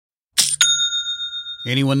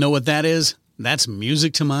Anyone know what that is? That's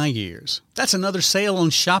music to my ears. That's another sale on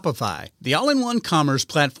Shopify, the all-in-one commerce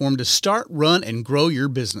platform to start, run, and grow your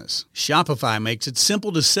business. Shopify makes it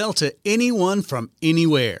simple to sell to anyone from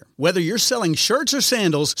anywhere. Whether you're selling shirts or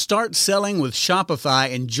sandals, start selling with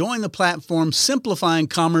Shopify and join the platform simplifying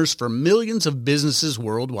commerce for millions of businesses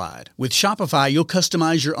worldwide. With Shopify, you'll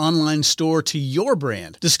customize your online store to your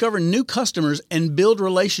brand, discover new customers, and build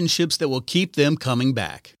relationships that will keep them coming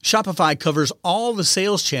back. Shopify covers all the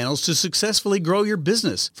sales channels to successfully grow your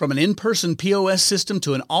business, from an in-person POS system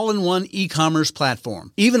to an all-in-one e-commerce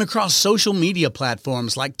platform, even across social media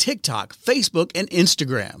platforms like TikTok, Facebook, and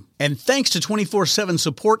Instagram. And thanks to 24/7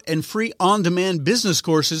 support and free on-demand business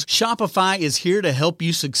courses, Shopify is here to help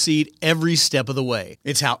you succeed every step of the way.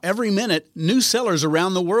 It's how every minute, new sellers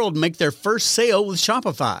around the world make their first sale with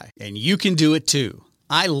Shopify. And you can do it too.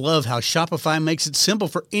 I love how Shopify makes it simple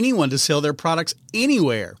for anyone to sell their products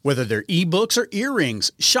anywhere. Whether they're ebooks or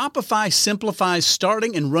earrings, Shopify simplifies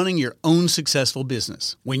starting and running your own successful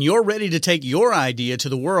business. When you're ready to take your idea to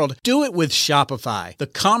the world, do it with Shopify, the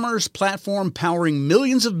commerce platform powering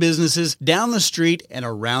millions of businesses down the street and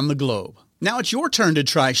around the globe. Now it's your turn to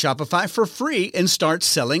try Shopify for free and start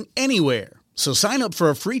selling anywhere. So sign up for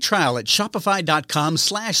a free trial at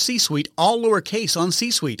shopify.com/C-Suite, all lowercase on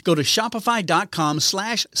C-Suite. Go to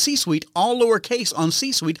shopify.com/C-Suite, all lowercase on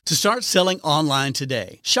C-Suite to start selling online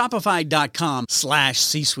today.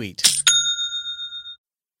 Shopify.com/C-Suite.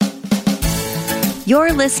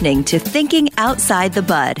 You're listening to Thinking Outside the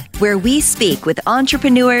Bud, where we speak with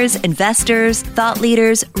entrepreneurs, investors, thought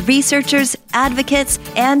leaders, researchers, advocates,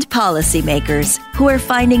 and policymakers who are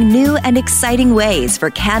finding new and exciting ways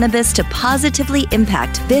for cannabis to positively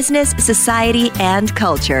impact business, society, and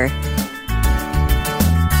culture.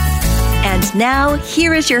 And now,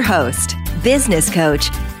 here is your host, business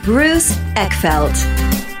coach, Bruce Eckfeldt.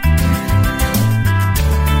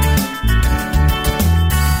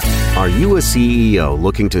 Are you a CEO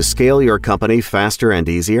looking to scale your company faster and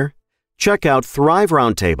easier? Check out Thrive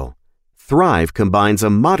Roundtable. Thrive combines a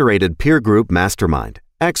moderated peer group mastermind,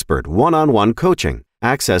 expert one-on-one coaching,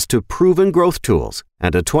 access to proven growth tools,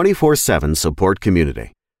 and a 24/7 support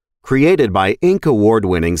community. Created by Inc.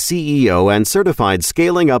 award-winning CEO and certified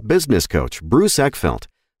scaling-up business coach Bruce Eckfeldt,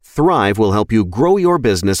 Thrive will help you grow your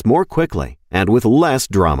business more quickly and with less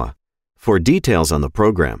drama. For details on the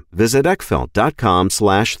program, visit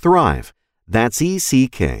eckfeldt.com/thrive. That's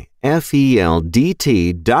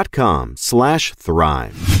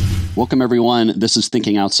ECKFELDT.com/thrive. Welcome, everyone. This is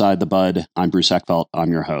Thinking Outside the Bud. I'm Bruce Eckfeldt. I'm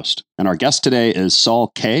your host. And our guest today is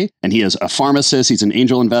Saul Kay, and he is a pharmacist. He's an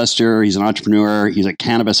angel investor. He's an entrepreneur. He's a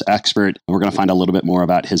cannabis expert. And we're going to find a little bit more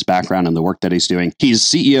about his background and the work that he's doing. He's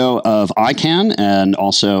CEO of ICANN and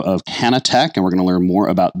also of Canatech, and we're going to learn more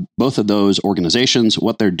about both of those organizations,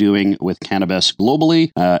 what they're doing with cannabis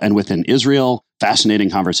globally and within Israel. Fascinating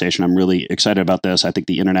conversation. I'm really excited about this. I think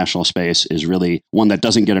the international space is really one that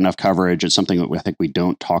doesn't get enough coverage. It's something that I think we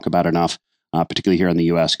don't talk about enough, particularly here in the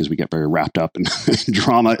U.S., because we get very wrapped up in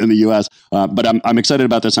drama in the U.S. But I'm excited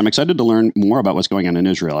about this. I'm excited to learn more about what's going on in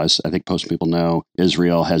Israel. As I think most people know,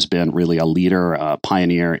 Israel has been really a leader,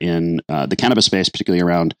 pioneer in the cannabis space, particularly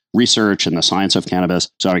around research and the science of cannabis.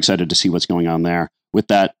 So I'm excited to see what's going on there. With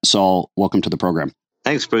that, Saul, welcome to the program.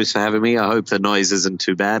 Thanks, Bruce, for having me. I hope the noise isn't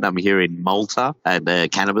too bad. I'm here in Malta at the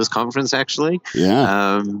cannabis conference, actually.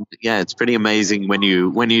 Yeah. It's pretty amazing when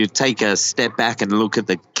you take a step back and look at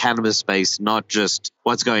the cannabis space, not just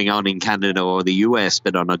what's going on in Canada or the US,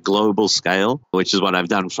 but on a global scale, which is what I've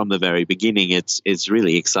done from the very beginning. It's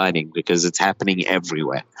really exciting because it's happening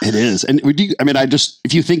everywhere. It is. And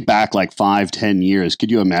if you think back like 5-10 years, could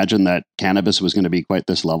you imagine that cannabis was going to be quite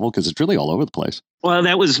this level? Because it's really all over the place. Well,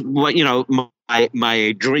 that was what,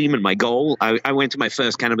 my dream and my goal. I went to my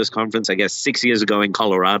first cannabis conference, I guess, 6 years ago in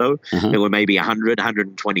Colorado. There were maybe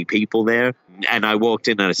 120 people there. And I walked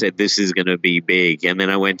in and I said, this is going to be big. And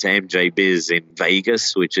then I went to MJ Biz in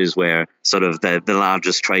Vegas, which is where sort of the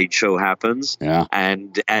largest trade show happens. Yeah.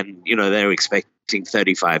 And they're expecting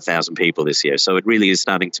 35,000 people this year. So it really is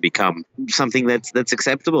starting to become something that's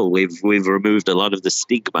acceptable. We've removed a lot of the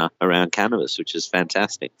stigma around cannabis, which is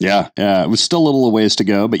fantastic. Yeah. It was still a little ways to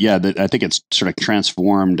go, but I think it's sort of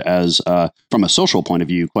transformed as from a social point of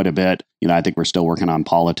view quite a bit. I think we're still working on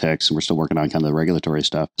politics and we're still working on kind of the regulatory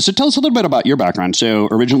stuff. So tell us a little bit about your background. So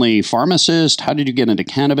originally pharmacist, how did you get into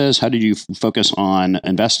cannabis? How did you focus on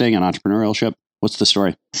investing and entrepreneurship? What's the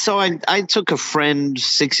story? So I took a friend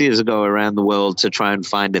 6 years ago around the world to try and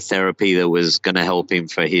find a therapy that was going to help him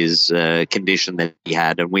for his condition that he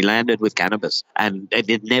had. And we landed with cannabis. And it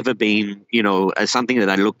had never been, something that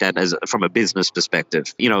I looked at as from a business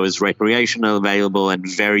perspective, as recreational, available, and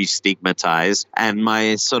very stigmatized. And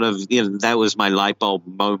my sort of, that was my light bulb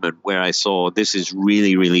moment where I saw this is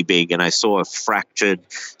really, really big. And I saw a fractured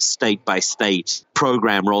state by state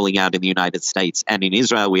program rolling out in the United States. And in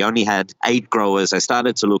Israel, we only had 8 growers. I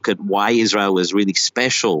started to look at why Israel was really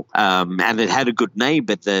special. And it had a good name,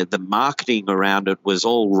 but the marketing around it was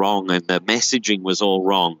all wrong and the messaging was all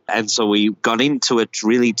wrong. And so we got into it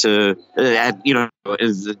really to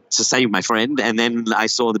save my friend. And then I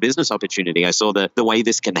saw the business opportunity. I saw the way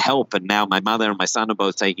this can help. And now my mother and my son are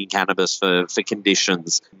both taking cannabis for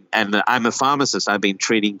conditions. And I'm a pharmacist. I've been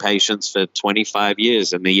treating patients for 25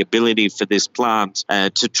 years. And the ability for this plant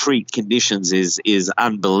to treat conditions is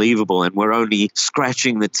unbelievable. And we're only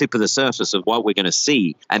scratching the tip of the surface of what we're going to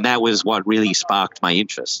see. And that was what really sparked my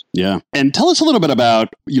interest. Yeah. And tell us a little bit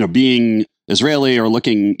about, being Israeli or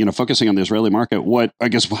looking, focusing on the Israeli market.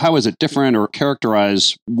 How is it different, or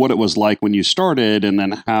characterize what it was like when you started and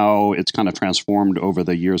then how it's kind of transformed over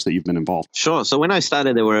the years that you've been involved? Sure. So when I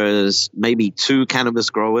started, there was maybe 2 cannabis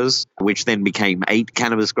growers, which then became 8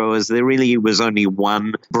 cannabis growers. There really was only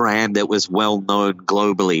one brand that was well known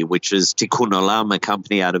globally, which is Tikkun Olam, a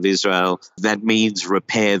company out of Israel. That means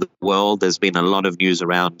repair the world. There's been a lot of news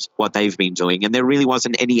around what they've been doing. And there really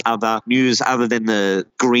wasn't any other news other than the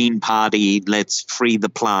Green Party, let's free the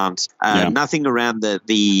plant. Nothing around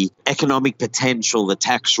the economic potential, the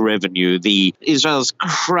tax revenue. Israel's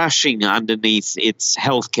crushing underneath its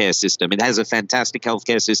healthcare system. It has a fantastic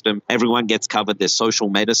healthcare system. Everyone gets covered. There's social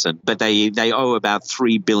medicine, but they owe about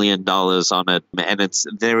 $3 billion on it,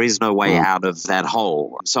 and there is no way out of that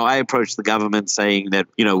hole. So I approached the government saying that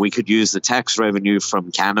we could use the tax revenue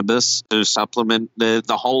from cannabis to supplement the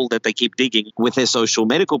hole that they keep digging with their social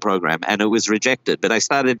medical program, and it was rejected. But I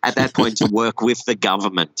started at that point to work with the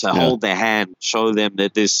government to hold their hand, show them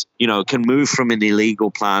that this, can move from an illegal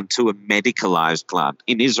plant to a medicalized plant.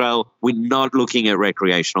 In Israel, we're not looking at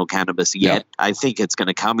recreational cannabis yet. Yeah. I think it's going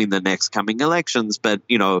to come in the next coming elections, but,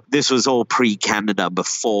 this was all pre-Canada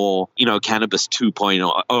before, cannabis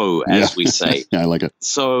 2.0, as we say. Yeah, I like it.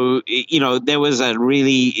 So, there was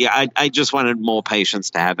I just wanted more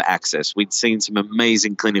patients to have access. We'd seen some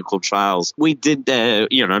amazing clinical trials. We did,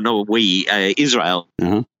 Israel.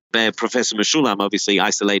 Uh-huh. Professor Meshulam obviously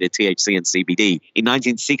isolated THC and CBD in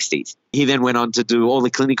 1960s. He then went on to do all the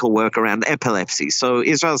clinical work around epilepsy. So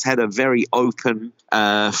Israel's had a very open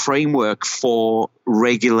framework for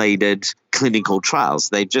regulated clinical trials.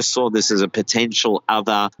 They just saw this as a potential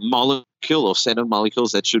other molecule or set of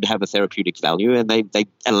molecules that should have a therapeutic value, and they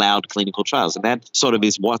allowed clinical trials. And that sort of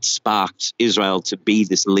is what sparked Israel to be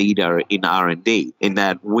this leader in R&D, in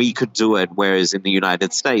that we could do it, whereas in the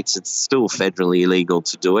United States, it's still federally illegal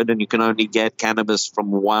to do it, and you can only get cannabis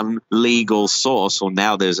from one legal source, or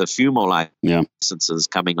now there's a few more licenses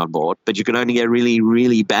coming on board, but you can only get really,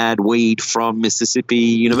 really bad weed from Mississippi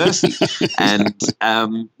University. And,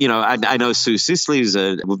 I know Sue Sisley is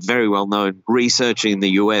a very well-known researcher in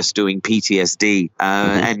the US doing PTSD,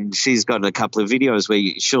 and she's got a couple of videos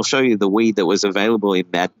where she'll show you the weed that was available in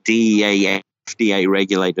that DEA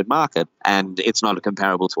FDA-regulated market, and it's not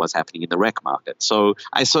comparable to what's happening in the rec market. So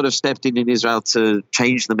I sort of stepped in Israel to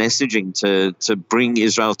change the messaging, to bring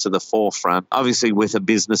Israel to the forefront, obviously with a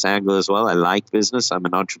business angle as well. I like business. I'm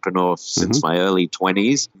an entrepreneur since my early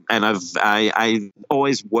 20s, and I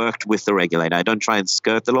always worked with the regulator. I don't try and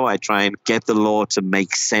skirt the law. I try and get the law to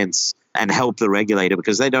make sense and help the regulator,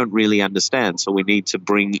 because they don't really understand. So we need to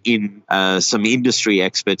bring in some industry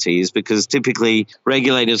expertise, because typically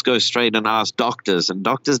regulators go straight and ask doctors, and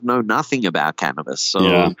doctors know nothing about cannabis.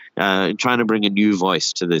 So trying to bring a new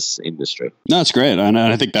voice to this industry. No, that's great. And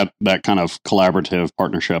I think that kind of collaborative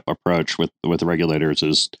partnership approach with the regulators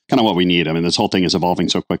is kind of what we need. I mean, this whole thing is evolving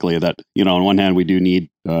so quickly that, on one hand, we do need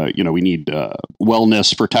we need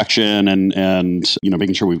wellness protection and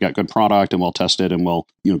making sure we've got good product and well tested and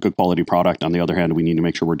good quality product. On the other hand, we need to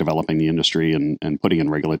make sure we're developing the industry and putting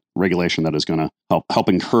in regulation that is going to help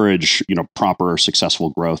encourage proper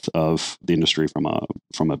successful growth of the industry from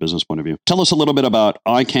a business point of view. Tell us a little bit about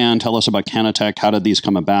ICANN. Tell us about Canatech. How did these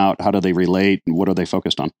come about? How do they relate? What are they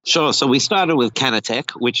focused on? Sure. So we started with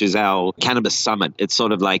Canatech, which is our cannabis summit. It's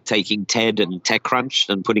sort of like taking TED and TechCrunch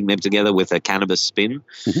and putting them together with a cannabis spin.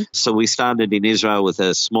 Mm-hmm. So we started in Israel with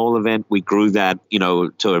a small event. We grew that,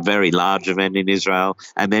 to a very large event in Israel.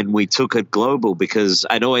 And then we took it global, because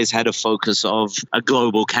I'd always had a focus of a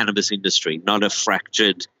global cannabis industry, not a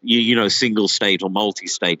fractured, single state or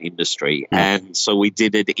multi-state industry. And so we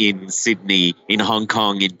did it in Sydney, in Hong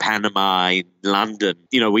Kong, in Panama, in London.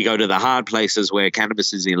 We go to the hard places where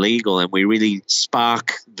cannabis is illegal, and we really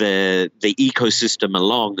spark the ecosystem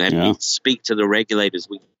along, and we speak to the regulators.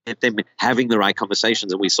 We get them having the right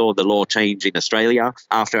conversations, and we saw the law change in Australia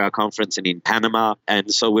after our conference and in Panama,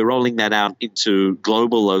 and so we're rolling that out into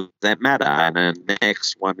global laws that matter. And the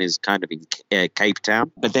next one is kind of in Cape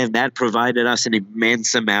Town, but then that provided us an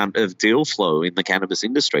immense amount of deal flow in the cannabis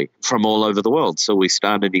industry from all over the world. So we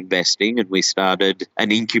started investing, and we started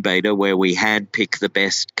an incubator where we handpick the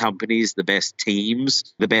best companies, the best teams,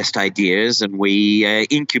 the best ideas, and we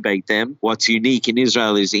incubate them. What's unique in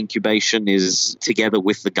Israel is incubation is together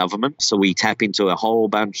with the government. So we tap into a whole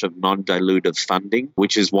bunch of non-dilutive funding,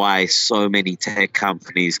 which is why so many tech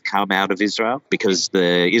companies come out of Israel, because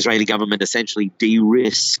the Israeli government essentially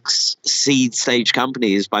de-risks seed stage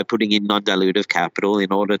companies by putting in non-dilutive capital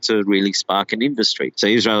in order to really spark an industry. So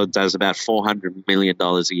Israel does about $400 million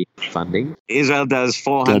a year in funding. Israel does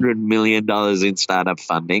 $400 million in startup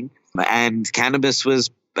funding. And cannabis was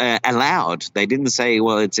allowed. They didn't say,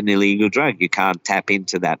 well, it's an illegal drug, you can't tap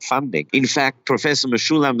into that funding. In fact, Professor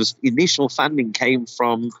Meshulam's initial funding came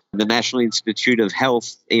from the National Institute of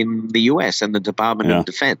Health in the US and the Department of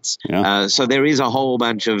Defense. So there is a whole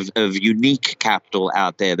bunch of unique capital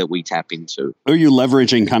out there that we tap into. Are you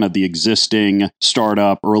leveraging kind of the existing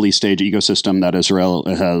startup early stage ecosystem that Israel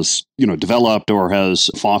has, developed or has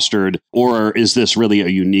fostered, or is this really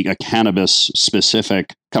a cannabis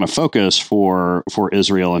specific kind of focus for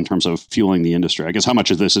Israel in terms of fueling the industry? I guess how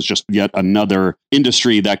much of this is just yet another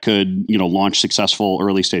industry that could, launch successful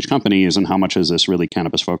early stage companies, and how much is this really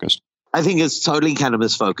cannabis focused? I think it's totally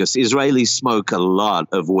cannabis focused. Israelis smoke a lot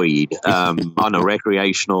of weed on a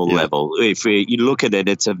recreational level. If you look at it,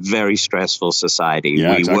 it's a very stressful society.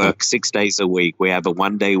 We work 6 days a week. We have a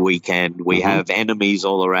one-day weekend. We have enemies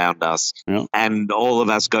all around us. And all of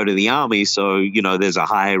us go to the army, so, there's a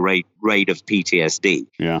high rate of PTSD.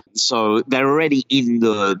 So they're already in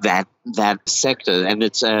that sector, and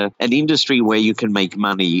it's an industry where you can make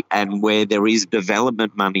money and where there is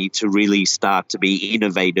development money to really start to be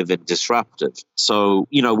innovative and disruptive. So,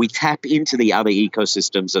 we tap into the other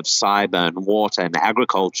ecosystems of cyber and water and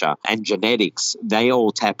agriculture and genetics. They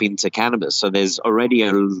all tap into cannabis. So there's already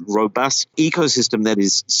a robust ecosystem that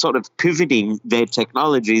is sort of pivoting their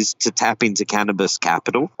technologies to tap into cannabis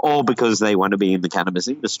capital, all because they want to be in the cannabis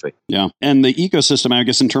industry. Yeah. And the ecosystem, I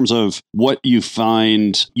guess, in terms of what you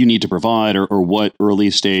find you need to provide or what early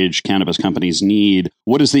stage cannabis companies need,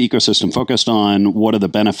 what is the ecosystem focused on? What are the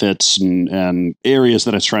benefits and areas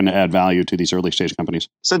that it's trying to add value to these early stage companies?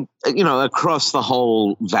 So, across the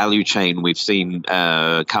whole value chain, we've seen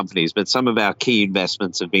companies, but some of our key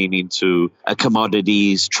investments have been into a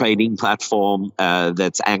commodities trading platform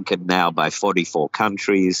that's anchored now by 44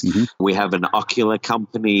 countries. We have an ocular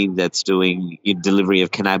company that's doing delivery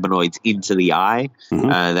of cannabinoids into the eye.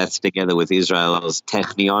 That's together with Israel's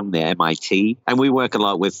Technion, the MIT. And we work a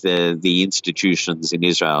lot with the institutions in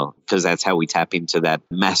Israel, because that's how we tap into that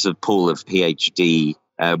massive pool of PhD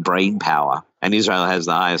brain power. And Israel has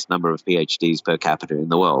the highest number of PhDs per capita in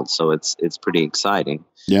the world. So it's pretty exciting.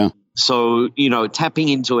 Yeah. So, tapping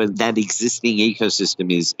into that existing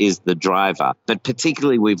ecosystem is the driver. But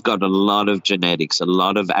particularly, we've got a lot of genetics, a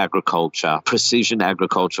lot of agriculture, precision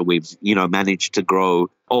agriculture. We've, managed to grow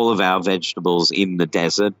all of our vegetables in the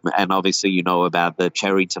desert. And obviously, about the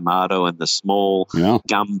cherry tomato and the small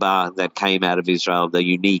gamba that came out of Israel, the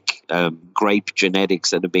unique grape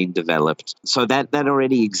genetics that have been developed. So that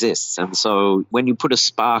already exists. And so when you put a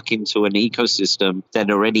spark into an ecosystem that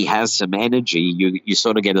already has some energy, you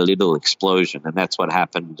sort of get a little explosion. And that's what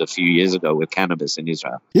happened a few years ago with cannabis in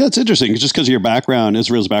Israel. Yeah, it's interesting just because of your background,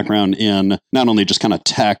 Israel's background in not only just kind of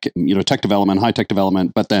tech, tech development, high tech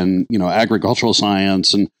development, but then, agricultural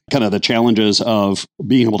science and kind of the challenges of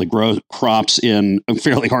being able to grow crops in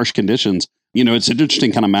fairly harsh conditions. It's an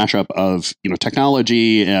interesting kind of mashup of,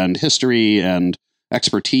 technology and history and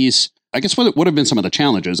expertise. I guess what have been some of the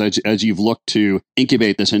challenges as you've looked to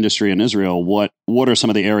incubate this industry in Israel? What are some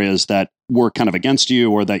of the areas that work kind of against you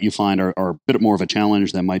or that you find are a bit more of a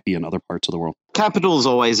challenge than might be in other parts of the world? Capital is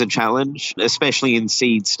always a challenge, especially in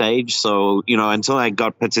seed stage. So, until I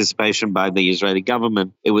got participation by the Israeli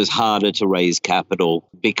government, it was harder to raise capital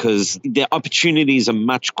because the opportunities are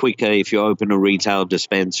much quicker if you open a retail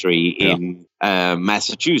dispensary in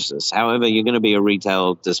Massachusetts. However, you're going to be a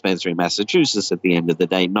retail dispensary in Massachusetts at the end of the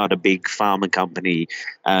day, not a big pharma company,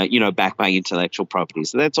 backed by intellectual property.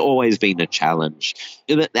 So that's always been a challenge.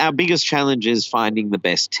 Our biggest challenge challenge is finding the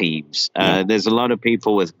best teams. There's a lot of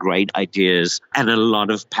people with great ideas and a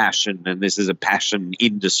lot of passion, and this is a passion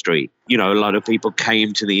industry. A lot of people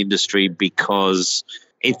came to the industry because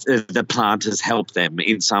the plant has helped them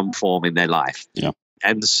in some form in their life. Yeah.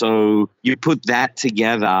 And so you put that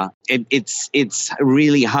together, and it's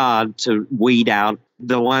really hard to weed out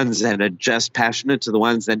the ones that are just passionate to the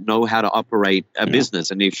ones that know how to operate a business.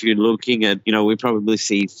 And if you're looking at, we probably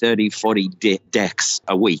see 30, 40 decks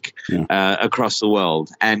a week across the world.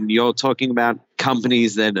 And you're talking about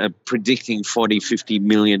companies that are predicting $40, $50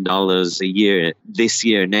 million a year, this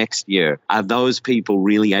year, next year. Are those people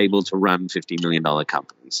really able to run $50 million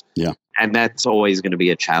companies? Yeah. And that's always going to be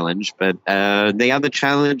a challenge. But the other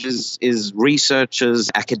challenge is researchers,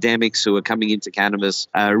 academics who are coming into cannabis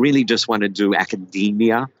really just want to do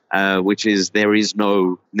academia, which is there is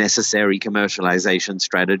no necessary commercialization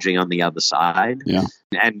strategy on the other side. Yeah.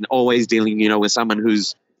 And always dealing, with someone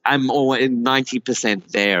who's I'm always 90%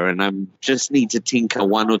 there, and I just need to tinker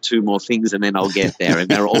one or two more things, and then I'll get there. And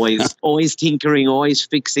they're always tinkering, always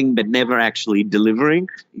fixing, but never actually delivering.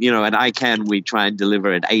 At ICANN, we try and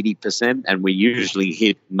deliver at 80%, and we usually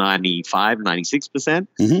hit 95, 96%.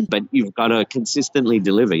 Mm-hmm. But you've got to consistently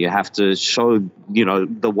deliver. You have to show,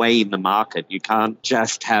 the way in the market. You can't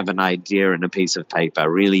just have an idea and a piece of paper.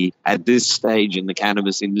 Really, at this stage in the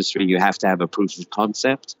cannabis industry, you have to have a proof of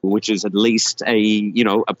concept, which is at least a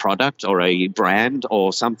product or a brand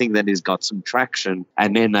or something that has got some traction.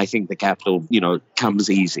 And then I think the capital, comes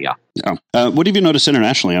easier. Yeah. What have you noticed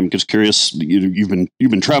internationally? I'm just curious. You've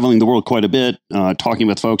been traveling the world quite a bit, talking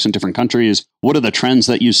with folks in different countries. What are the trends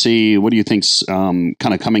that you see? What do you think's kind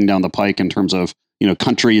of coming down the pike in terms of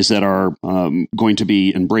countries that are going to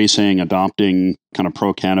be embracing, adopting kind of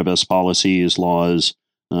pro-cannabis policies, laws,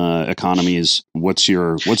 economies? What's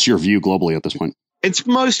your view globally at this point? It's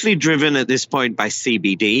mostly driven at this point by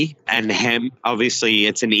CBD and hemp. Obviously,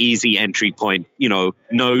 it's an easy entry point. No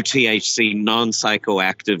THC,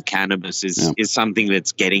 non-psychoactive cannabis is something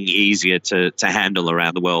that's getting easier to handle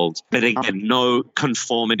around the world. But again, no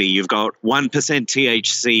conformity. You've got 1%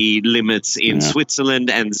 THC limits in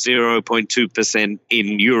Switzerland and 0.2%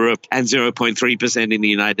 in Europe and 0.3% in the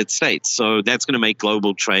United States. So that's going to make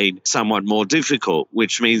global trade somewhat more difficult,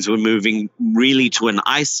 which means we're moving really to an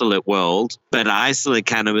isolate world. But isolate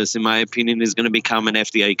cannabis, in my opinion, is going to become an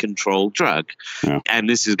FDA-controlled drug. Yeah. And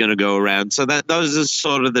this is going to go around. So those are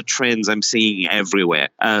sort of the trends I'm seeing everywhere.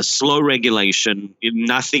 Slow regulation,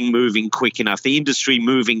 nothing moving quick enough. The industry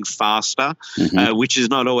moving faster, which is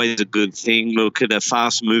not always a good thing. Look at a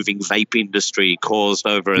fast-moving vape industry caused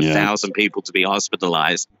over 1,000 people to be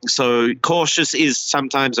hospitalized. So cautious is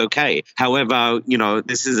sometimes okay. However,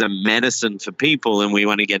 this is a medicine for people, and we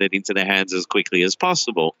want to get it into their hands as quickly as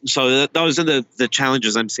possible. So those are the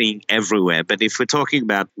challenges I'm seeing everywhere. But if we're talking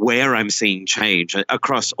about where I'm seeing change,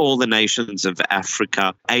 across all the nations of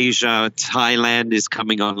Africa, Asia, Thailand is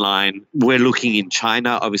coming online. We're looking in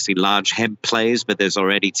China, obviously large hemp plays, but there's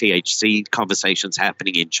already THC conversations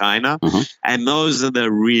happening in China. And those are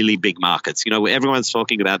the really big markets. Everyone's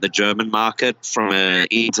talking about the German market from an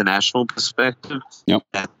international perspective. Yep.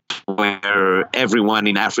 Where everyone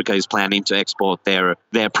in Africa is planning to export their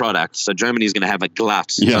products. So Germany is going to have a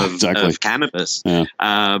glut of cannabis,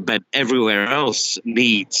 but everywhere else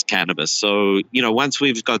needs cannabis. So, once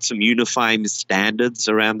we've got some unifying standards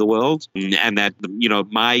around the world, and that,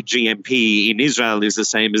 my GMP in Israel is the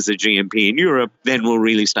same as the GMP in Europe, then we'll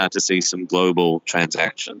really start to see some global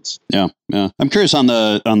transactions. Yeah. I'm curious on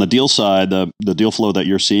the deal side, the deal flow that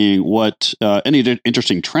you're seeing, what any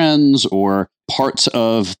interesting trends or parts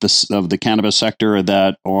of the cannabis sector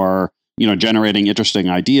that are, generating interesting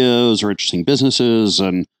ideas or interesting businesses?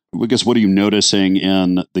 And I guess, what are you noticing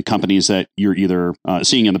in the companies that you're either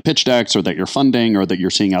seeing in the pitch decks or that you're funding or that you're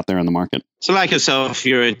seeing out there in the market? So like yourself,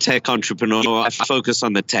 you're a tech entrepreneur. I focus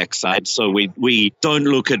on the tech side. So we don't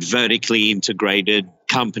look at vertically integrated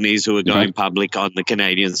companies who are going public on the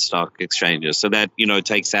Canadian stock exchanges. So that,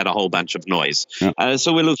 takes out a whole bunch of noise.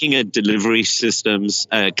 So we're looking at delivery systems,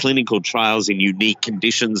 clinical trials in unique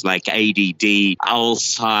conditions like ADD,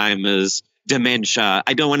 Alzheimer's, dementia.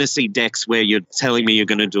 I don't want to see decks where you're telling me you're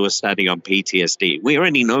going to do a study on PTSD. We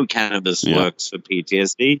already know cannabis works for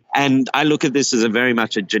PTSD. And I look at this as very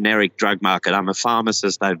much a generic drug market. I'm a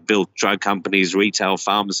pharmacist. I've built drug companies, retail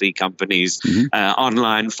pharmacy companies,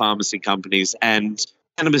 online pharmacy companies, and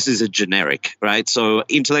cannabis is a generic, right? So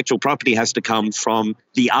intellectual property has to come from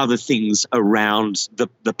the other things around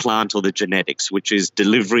the plant or the genetics, which is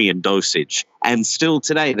delivery and dosage. And still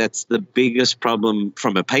today, that's the biggest problem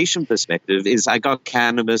from a patient perspective is I got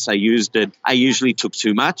cannabis, I used it, I usually took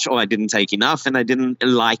too much or I didn't take enough and I didn't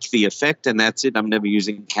like the effect and that's it. I'm never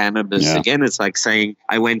using cannabis again. It's like saying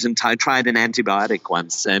I went and tried an antibiotic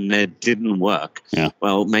once and it didn't work. Yeah.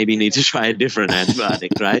 Well, maybe you need to try a different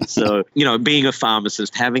antibiotic, right? So, being a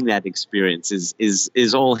pharmacist, having that experience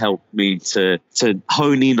is all helped me to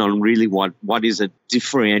hone in on really what is a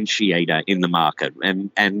differentiator in the market.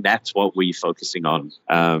 And that's what we're focusing on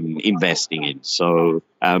investing in. So,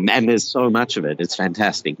 and there's so much of it. It's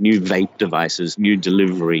fantastic. New vape devices, new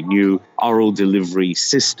delivery, new oral delivery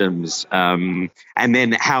systems. And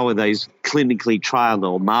then how are those clinically trialed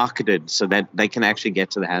or marketed so that they can actually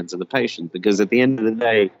get to the hands of the patient? Because at the end of the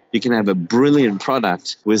day, you can have a brilliant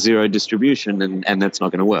product with zero distribution and that's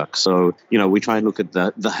not going to work. So, we try and look at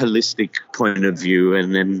the holistic point of view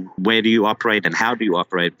and then where do you operate and how do you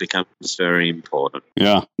operate becomes very important.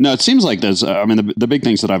 Yeah. No, it seems like there's, the big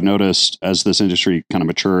things that I've noticed as this industry kind of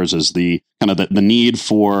matures is the need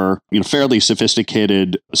for, fairly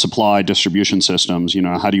sophisticated supply distribution systems.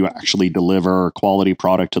 How do you actually deliver quality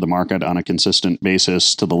product to the market on a consistent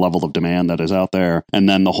basis to the level of demand that is out there? And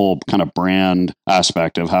then the whole kind of brand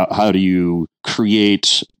aspect of how do you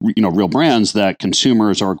create, real brands that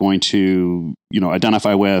consumers are going to,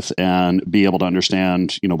 identify with and be able to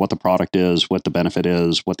understand, what the product is, what the benefit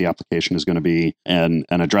is, what the application is going to be, and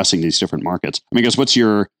addressing these different markets. I guess what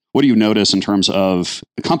do you notice in terms of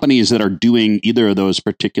companies that are doing either of those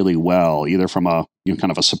particularly well, either from a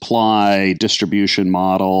kind of a supply distribution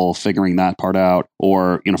model, figuring that part out,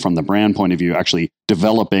 or from the brand point of view, actually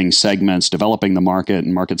developing segments, developing the market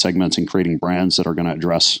and market segments, and creating brands that are going to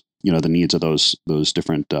address the needs of those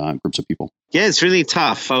different groups of people? Yeah, it's really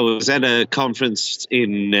tough. I was at a conference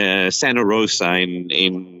in Santa Rosa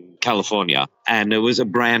in California, and it was a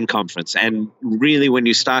brand conference. And really, when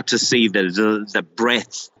you start to see the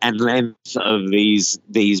breadth and length of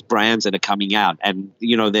these brands that are coming out, and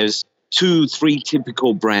there's 2-3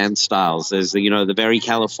 typical brand styles. There's the very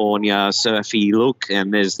California surfy look,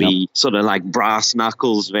 and there's the sort of like brass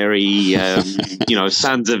knuckles, very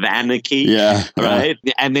Sons of Anarchy, right?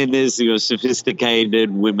 And then there's your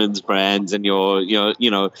sophisticated women's brands and your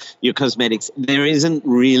cosmetics. There isn't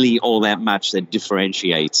really all that much that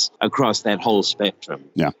differentiates across that whole spectrum.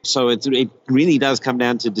 Yeah. So it really does come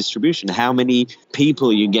down to distribution. How many people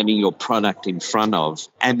are you getting your product in front of?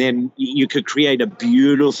 And then you could create a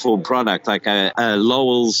beautiful product like a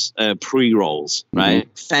Lowell's pre-rolls, right?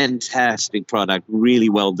 Mm-hmm. Fantastic product, really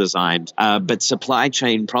well designed. But supply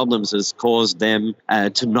chain problems has caused them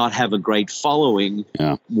to not have a great following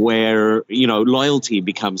where, loyalty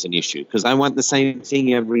becomes an issue. Because I want the same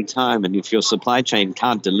thing every time. And if your supply chain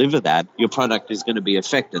can't deliver that, your product is going to be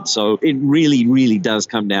affected. So it really, really does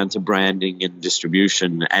come down to branding and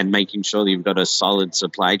distribution and making sure that you've got a solid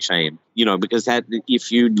supply chain. Because that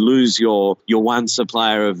if you lose your one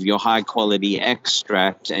supplier of your high quality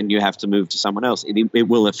extract and you have to move to someone else, it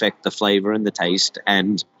will affect the flavor and the taste,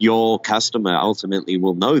 and your customer ultimately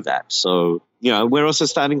will know that. So, we're also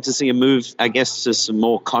starting to see a move, I guess, to some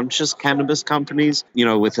more conscious cannabis companies,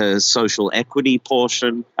 with a social equity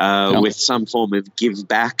portion, with some form of give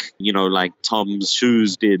back, like Tom's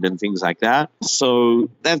Shoes did and things like that.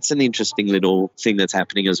 So that's an interesting little thing that's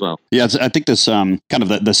happening as well. Yeah, I think this kind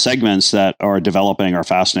of the segments that are developing are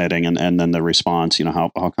fascinating, and then the response,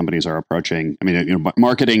 how companies are approaching.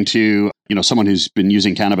 Marketing to someone who's been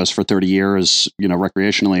using cannabis for 30 years,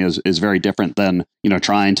 recreationally is very different than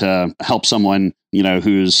trying to help someone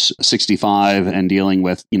who's 65 and dealing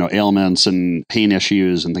with ailments and pain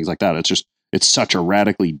issues and things like that. It's such a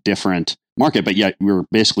radically different market, but yet we're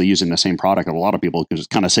basically using the same product. And a lot of people just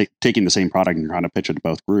kind of taking the same product and trying to pitch it to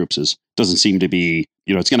both groups doesn't seem to be,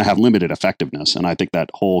 it's going to have limited effectiveness. And I think that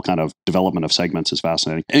whole kind of development of segments is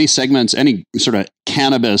fascinating. Any segments, any sort of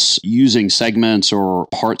cannabis using segments or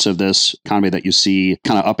parts of this economy that you see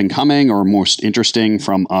kind of up and coming or most interesting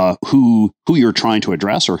from who you're trying to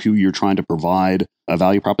address or who you're trying to provide a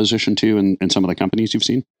value proposition to in some of the companies you've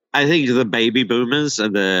seen? I think the baby boomers are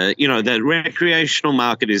the recreational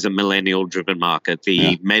market is a millennial driven market.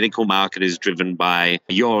 The medical market is driven by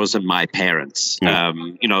yours and my parents. Yeah.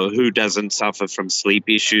 Who doesn't suffer from sleep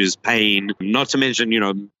issues, pain, not to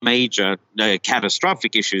mention, major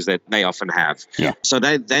catastrophic issues that they often have. Yeah. So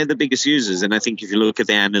they're the biggest users. And I think if you look at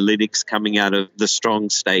the analytics coming out of the strong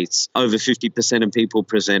states, over 50% of people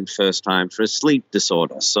present first time for a sleep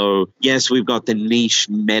disorder. So yes, we've got the niche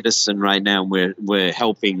medicine right now. We're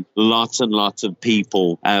helping helping lots and lots of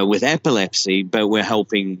people with epilepsy, but we're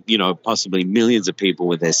helping, possibly millions of people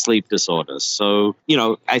with their sleep disorders. So,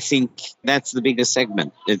 I think that's the biggest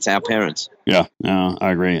segment. It's our parents. Yeah,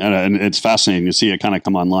 I agree. And it's fascinating to see it kind of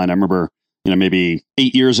come online. I remember, maybe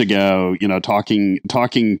 8 years ago, talking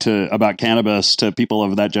about cannabis to people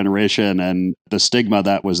of that generation and the stigma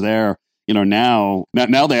that was there. Now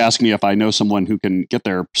they ask me if I know someone who can get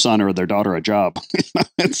their son or their daughter a job.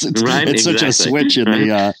 It's exactly. Such a switch in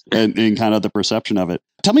the in kind of the perception of it.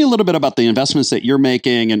 Tell me a little bit about the investments that you're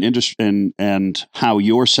making and how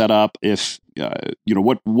you're set up. If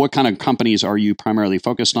what kind of companies are you primarily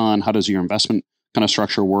focused on? How does your investment kind of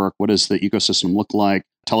structure work? What does the ecosystem look like?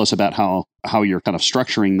 Tell us about how you're kind of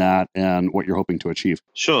structuring that and what you're hoping to achieve.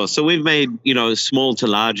 Sure. So we've made, small to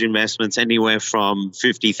large investments, anywhere from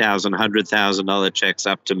 $50,000, $100,000 checks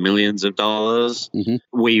up to millions of dollars. Mm-hmm.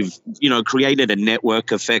 We've, created a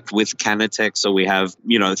network effect with Canatech. So we have,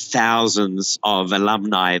 thousands of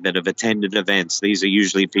alumni that have attended events. These are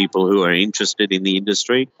usually people who are interested in the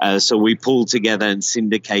industry. So we pull together and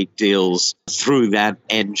syndicate deals through that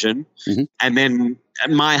engine. Mm-hmm. And then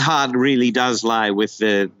my heart really does lie with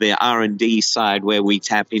the R&D side, where we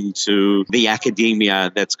tap into the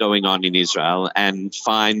academia that's going on in Israel and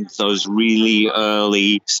find those really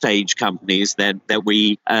early stage companies that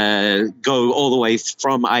we go all the way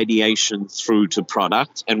from ideation through to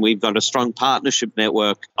product. And we've got a strong partnership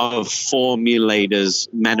network of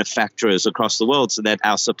formulators, manufacturers across the world, so that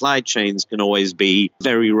our supply chains can always be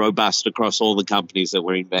very robust across all the companies that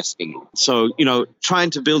we're investing in. So,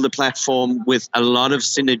 trying to build a platform with a lot of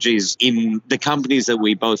synergies in the companies that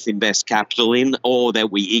we both invest capital in or that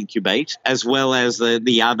we incubate, as well as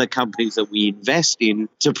the other companies that we invest in,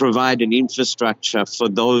 to provide an infrastructure for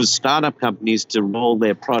those startup companies to roll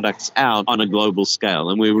their products out on a global scale.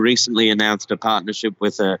 And we recently announced a partnership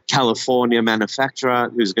with a California manufacturer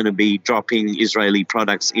who's going to be dropping Israeli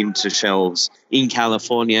products into shelves in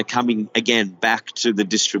California, coming again back to the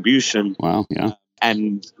distribution. Wow, yeah.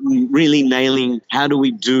 And really nailing how do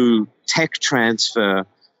we do tech transfer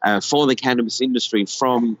for the cannabis industry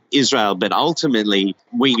from Israel. But ultimately,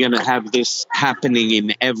 we're going to have this happening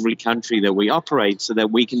in every country that we operate, so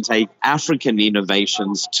that we can take African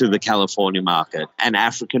innovations to the California market, and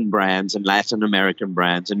African brands and Latin American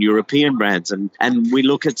brands and European brands. And we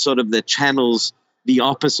look at sort of the channels the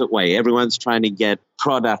opposite way. Everyone's trying to get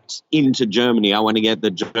product into Germany. I want to get the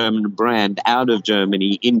German brand out of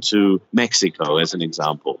Germany into Mexico, as an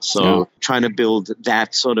example. So trying to build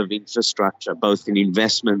that sort of infrastructure, both in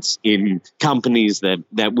investments in companies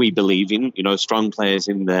that we believe in, strong players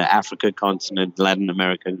in the Africa continent, Latin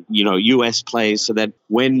America, US players, so that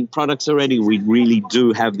when products are ready, we really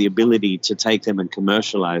do have the ability to take them and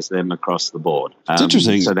commercialize them across the board. It's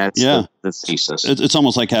interesting. So that's the thesis. It's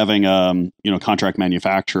almost like having contract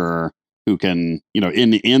manufacturer who can,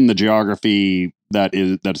 in the geography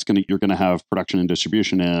you're going to have production and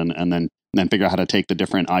distribution in, and then figure out how to take the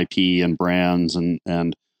different IP and brands and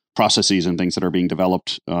processes and things that are being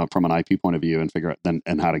developed from an IP point of view, and figure out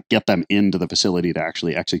and how to get them into the facility to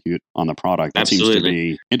actually execute on the product. That Absolutely. Seems to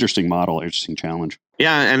be interesting model, interesting challenge.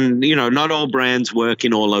 Yeah, and not all brands work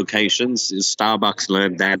in all locations. Starbucks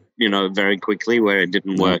learned that, very quickly, where it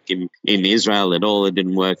didn't work in Israel at all. It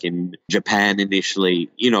didn't work in Japan initially.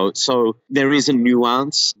 So there is a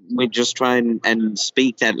nuance. We just try and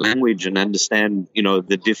speak that language and understand,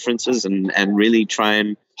 the differences and really try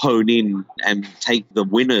and hone in and take the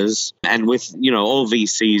winners. And with, all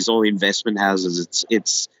VCs, all investment houses,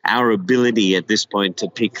 it's our ability at this point to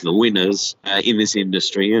pick the winners in this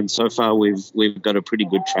industry. And so far we've got a pretty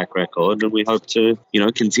good track record, and we hope to,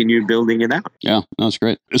 continue building it out. Yeah, that's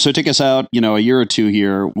great. So take us out, a year or two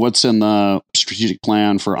here. What's in the strategic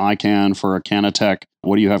plan for ICANN, for Canatech?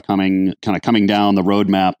 What do you have coming down the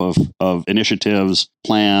roadmap of initiatives,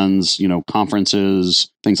 plans, conferences,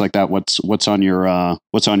 things like that? What's on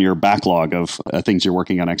your backlog of things you're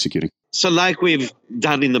working on executing? So like we've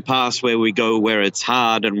done in the past, where we go where it's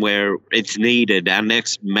hard and where it's needed, our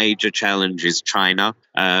next major challenge is China.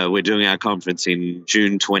 We're doing our conference in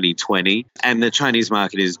June 2020, and the Chinese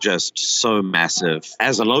market is just so massive.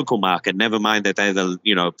 As a local market, never mind that they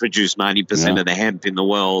produce 90% of the hemp in the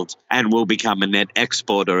world and will become a net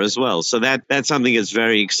exporter as well. So that's something that's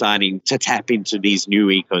very exciting, to tap into these new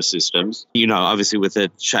ecosystems. Obviously with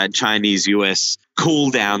the Chinese-US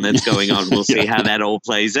cool down that's going on. We'll see how that all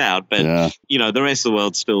plays out. But, the rest of the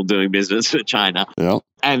world's still doing business with China. Yep.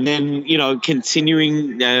 And then,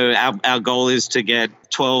 continuing, our goal is to get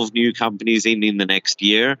 12 new companies in the next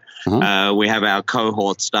year. We have our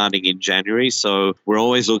cohort starting in January. So we're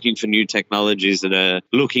always looking for new technologies that are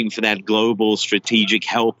looking for that global strategic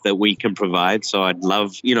help that we can provide. So I'd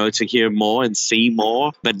love, to hear more and see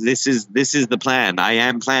more. But this is the plan. I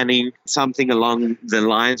am planning something along the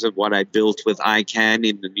lines of what I built with ICANN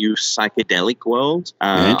in the new psychedelic world.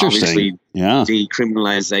 Interesting. Obviously, yeah.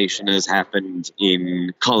 Decriminalization has happened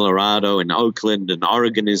in Colorado and Oakland, and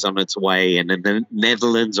Oregon is on its way, and the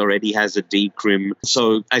Netherlands already has a decrim.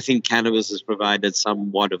 So I think cannabis has provided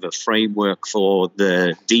somewhat of a framework for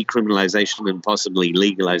the decriminalization and possibly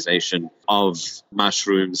legalization of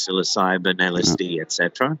mushrooms, psilocybin, LSD,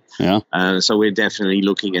 etc. Yeah. So we're definitely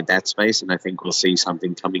looking at that space, and I think we'll see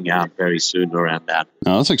something coming out very soon around that.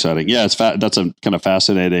 Oh, that's exciting. Yeah, that's a kind of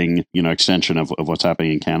fascinating, extension of what's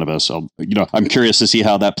happening in cannabis. I'm curious to see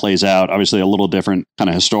how that plays out. Obviously, a little different kind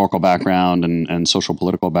of historical background and social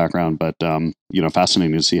political background, but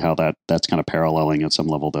fascinating to see how that's kind of paralleling at some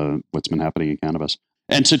level to what's been happening in cannabis.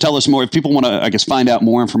 And so tell us more, if people want to, find out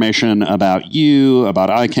more information about you, about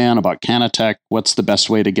ICANN, about Canatech, what's the best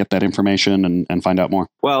way to get that information and find out more?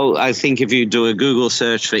 Well, I think if you do a Google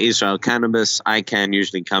search for Israel Cannabis, ICANN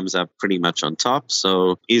usually comes up pretty much on top.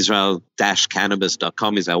 So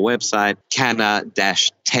Israel-cannabis.com is our website.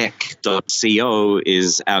 Canna-tech.co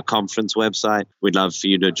is our conference website. We'd love for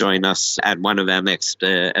you to join us at one of our next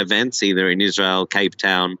events, either in Israel, Cape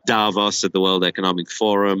Town, Davos at the World Economic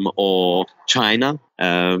Forum, or China.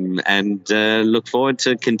 And look forward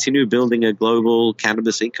to continue building a global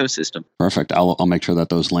cannabis ecosystem. Perfect. I'll make sure that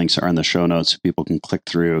those links are in the show notes so people can click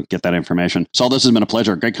through, get that information. Saul, this has been a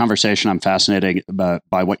pleasure. Great conversation. I'm fascinated by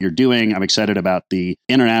what you're doing. I'm excited about the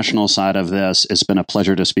international side of this. It's been a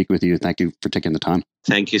pleasure to speak with you. Thank you for taking the time.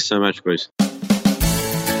 Thank you so much, Bruce.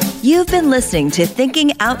 You've been listening to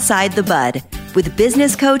Thinking Outside the Bud with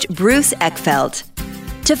business coach Bruce Eckfeldt.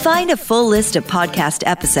 To find a full list of podcast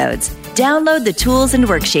episodes, download the tools and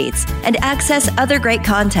worksheets, and access other great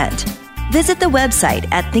content, visit the website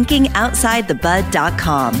at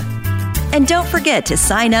thinkingoutsidethebud.com. And don't forget to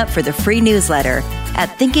sign up for the free newsletter at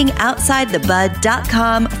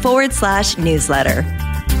thinkingoutsidethebud.com/newsletter.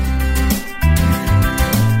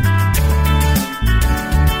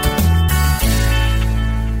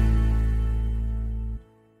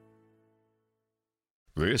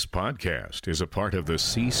 This podcast is a part of the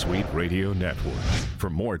C-Suite Radio Network. For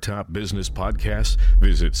more top business podcasts,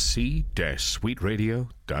 visit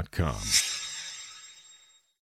c-suiteradio.com.